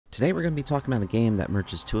Today we're going to be talking about a game that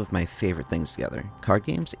merges two of my favorite things together, card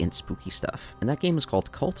games and spooky stuff. And that game is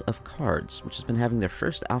called Cult of Cards, which has been having their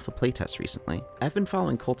first alpha playtest recently. I've been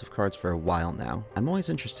following Cult of Cards for a while now. I'm always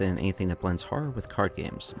interested in anything that blends horror with card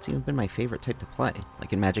games. It's even been my favorite type to play.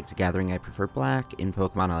 Like in Magic the Gathering I prefer black, in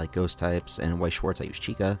Pokemon I like ghost types, and in White Schwartz I use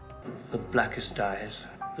Chica. The blackest eyes,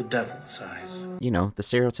 the devil's eyes. You know, the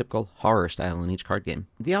stereotypical horror style in each card game.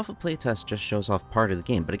 The alpha playtest just shows off part of the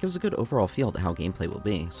game, but it gives a good overall feel to how gameplay will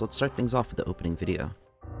be, so let's start things off with the opening video.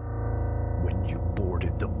 When you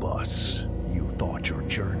boarded the bus, you thought your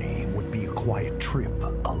journey would be a quiet trip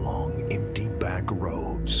along empty back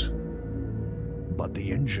roads. But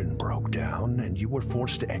the engine broke down and you were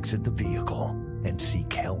forced to exit the vehicle and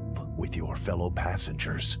seek help with your fellow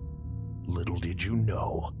passengers. Little did you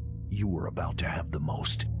know, you were about to have the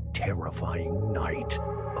most terrifying night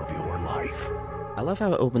of your life. I love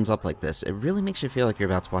how it opens up like this. It really makes you feel like you're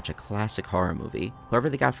about to watch a classic horror movie. Whoever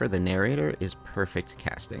they got for the narrator is perfect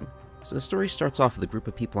casting. So the story starts off with a group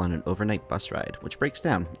of people on an overnight bus ride, which breaks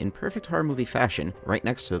down, in perfect horror movie fashion, right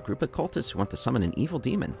next to a group of cultists who want to summon an evil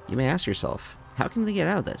demon. You may ask yourself, how can they get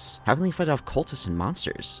out of this? How can they fight off cultists and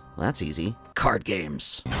monsters? Well, that's easy. Card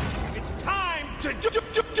games! It's time to do.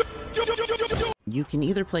 You can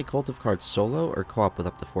either play Cult of Cards solo or co-op with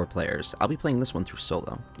up to 4 players. I'll be playing this one through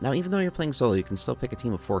solo. Now, even though you're playing solo, you can still pick a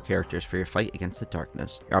team of 4 characters for your fight against the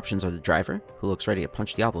darkness. Your options are the driver, who looks ready to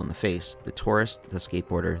punch Diablo in the face, the tourist, the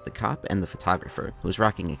skateboarder, the cop, and the photographer, who is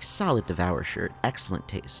rocking a solid Devour shirt. Excellent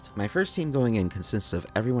taste. My first team going in consists of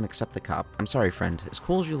everyone except the cop. I'm sorry, friend. As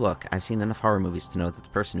cool as you look, I've seen enough horror movies to know that the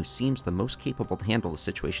person who seems the most capable to handle the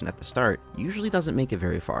situation at the start usually doesn't make it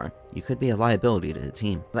very far. You could be a liability to the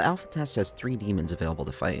team. The alpha test has 3 demons available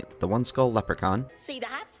to fight. The one skull leprechaun. See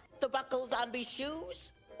that? The buckles on me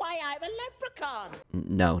shoes? Why, I'm a leprechaun.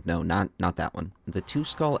 No, not that one. The 2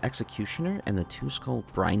 skull executioner and the 2 skull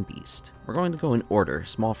brine beast. We're going to go in order,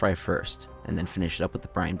 small fry first, and then finish it up with the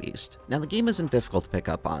brine beast. Now the game isn't difficult to pick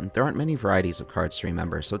up on. There aren't many varieties of cards to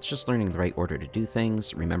remember, so it's just learning the right order to do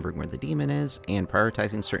things, remembering where the demon is, and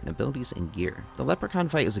prioritizing certain abilities and gear. The leprechaun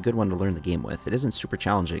fight is a good one to learn the game with. It isn't super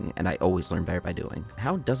challenging, and I always learn better by doing.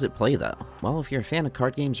 How does it play though? Well, if you're a fan of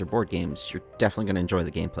card games or board games, you're definitely going to enjoy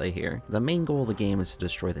the gameplay here. The main goal of the game is to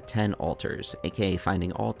destroy the 10 altars, aka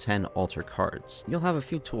finding all 10 altar cards. You'll have a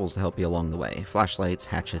few tools to help you along the way, flashlights,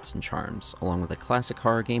 hatchets, and charms, along with a classic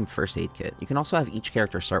horror game first aid kit. You can also have each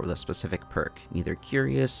character start with a specific perk, either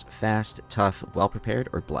curious, fast, tough, well-prepared,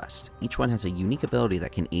 or blessed. Each one has a unique ability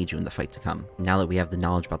that can aid you in the fight to come. Now that we have the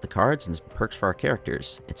knowledge about the cards and some perks for our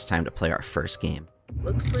characters, it's time to play our first game.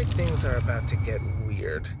 Looks like things are about to get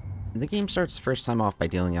weird. The game starts the first time off by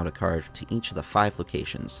dealing out a card to each of the 5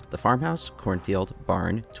 locations: the farmhouse, cornfield,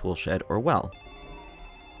 barn, toolshed, or well.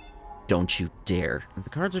 Don't you dare. The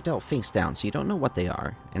cards are dealt face down, so you don't know what they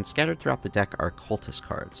are, and scattered throughout the deck are cultist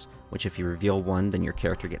cards, which if you reveal one, then your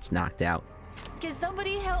character gets knocked out. Can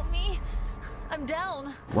somebody help me? I'm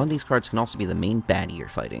down. One of these cards can also be the main baddie you're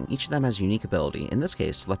fighting. Each of them has a unique ability. In this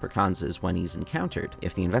case, Leprechaun's is when he's encountered.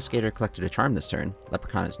 If the investigator collected a charm this turn,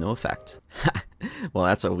 Leprechaun has no effect. Ha! Well,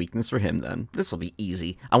 that's a weakness for him then. This'll be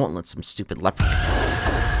easy. I won't let some stupid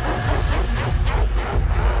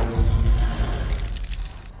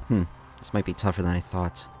This might be tougher than I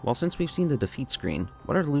thought. Well, since we've seen the defeat screen,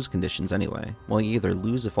 what are the lose conditions anyway? Well, you either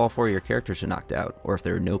lose if all 4 of your characters are knocked out, or if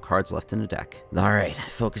there are no cards left in the deck. Alright,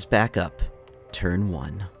 focus back up. Turn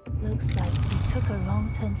 1. Looks like we took a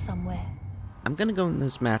wrong turn somewhere. I'm going to go in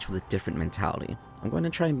this match with a different mentality. I'm going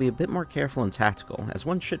to try and be a bit more careful and tactical, as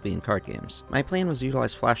one should be in card games. My plan was to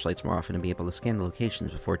utilize flashlights more often and be able to scan the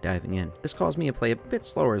locations before diving in. This caused me to play a bit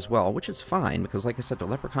slower as well, which is fine, because like I said, the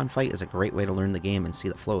leprechaun fight is a great way to learn the game and see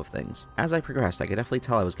the flow of things. As I progressed, I could definitely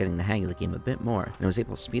tell I was getting the hang of the game a bit more, and I was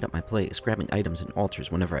able to speed up my plays, grabbing items and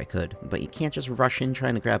altars whenever I could. But you can't just rush in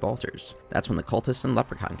trying to grab altars. That's when the cultists and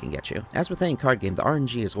leprechaun can get you. As with any card game, the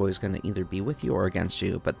RNG is always going to either be with you or against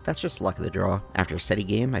you, but that's just luck of the draw. After a steady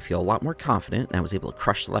game, I feel a lot more confident, and I was able to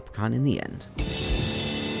crush the leprechaun in the end.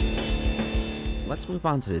 Let's move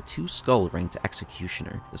on to the 2 skull ranked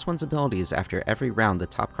executioner. This one's ability is after every round the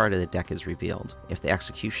top card of the deck is revealed. If the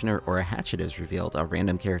executioner or a hatchet is revealed, a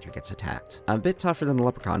random character gets attacked. A bit tougher than the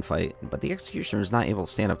leprechaun fight, but the executioner is not able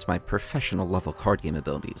to stand up to my professional level card game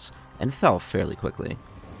abilities, and fell fairly quickly.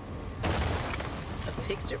 A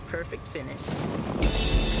picture-perfect finish.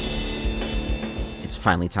 It's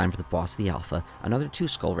finally time for the boss of the alpha, another 2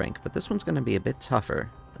 skull rank, but this one's going to be a bit tougher.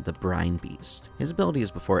 the Brine Beast. His ability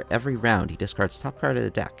is before every round he discards top card of the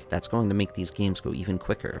deck. That's going to make these games go even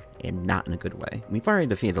quicker, and not in a good way. We've already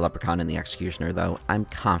defeated Leprechaun and the Executioner though. I'm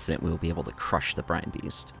confident we will be able to crush the Brine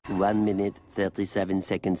Beast. 1 minute, 37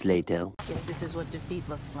 seconds later. Guess this is what defeat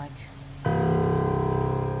looks like.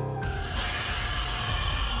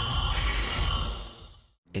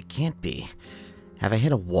 It can't be. Have I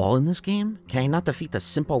hit a wall in this game? Can I not defeat the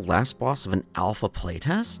simple last boss of an alpha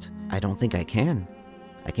playtest? I don't think I can.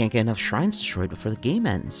 I can't get enough shrines destroyed before the game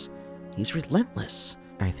ends. He's relentless.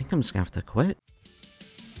 I think I'm just gonna have to quit.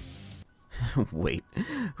 Wait,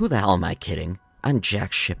 who the hell am I kidding? I'm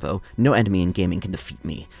Jack Shippo. No enemy in gaming can defeat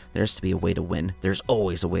me. There has to be a way to win. There's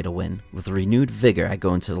always a way to win. With renewed vigor, I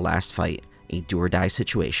go into the last fight. A do-or-die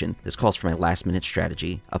situation. This calls for my last-minute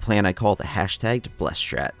strategy, a plan I call the hashtagged Blessed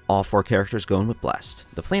Strat. All 4 characters going with Blessed.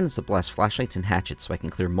 The plan is to bless flashlights and hatchets so I can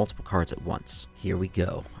clear multiple cards at once. Here we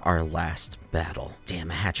go, our last battle.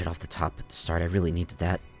 Damn, a hatchet off the top at the start, I really needed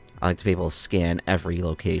that. I like to be able to scan every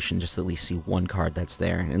location just to at least see one card that's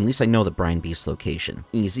there, and at least I know the Brine Beast location.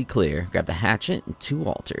 Easy clear, grab the hatchet and 2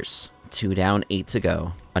 altars. 2 down, 8 to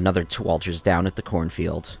go. Another 2 altars down at the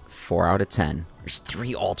cornfield. 4 out of 10. There's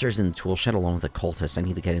 3 altars in the tool shed along with a cultist. I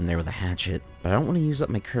need to get in there with a hatchet. But I don't want to use up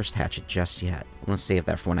my cursed hatchet just yet. I want to save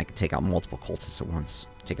that for when I can take out multiple cultists at once.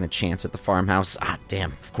 Taking a chance at the farmhouse. Ah,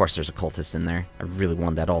 damn. Of course there's a cultist in there. I really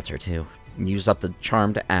want that altar too. Use up the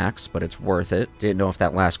charmed axe, but it's worth it. Didn't know if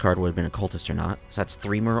that last card would have been a cultist or not. So that's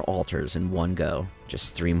 3 more altars in one go.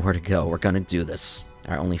 Just 3 more to go. We're gonna do this.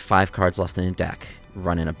 Alright, only 5 cards left in the deck.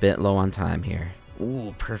 Running a bit low on time here.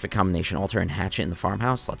 Ooh, perfect combination. Altar and hatchet in the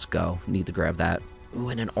farmhouse. Let's go. Need to grab that. Ooh,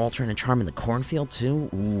 and an altar and a charm in the cornfield too.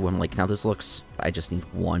 Ooh, I'm like, now this looks... I just need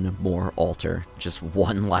 1 more altar. Just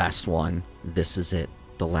one last one. This is it.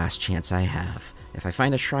 The last chance I have. If I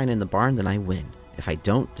find a shrine in the barn, then I win. If I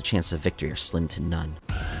don't, the chances of victory are slim to none.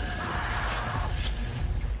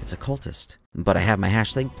 It's a cultist. But I have my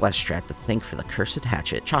hashtag Blessed Strat to thank for the cursed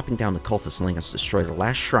hatchet, chopping down the cultist and letting us destroy the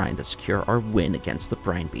last shrine to secure our win against the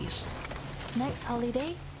Brine Beast. Next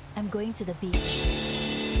holiday, I'm going to the beach.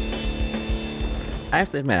 I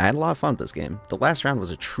have to admit, I had a lot of fun with this game. The last round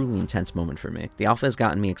was a truly intense moment for me. The alpha has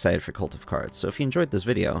gotten me excited for Cult of Cards, so if you enjoyed this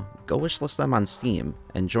video, go wishlist them on Steam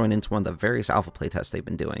and join into one of the various alpha playtests they've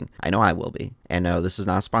been doing. I know I will be. And no, this is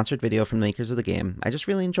not a sponsored video from the makers of the game. I just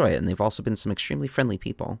really enjoy it, and they've also been some extremely friendly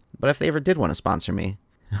people. But if they ever did want to sponsor me,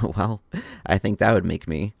 well, I think that would make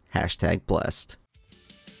me hashtag blessed.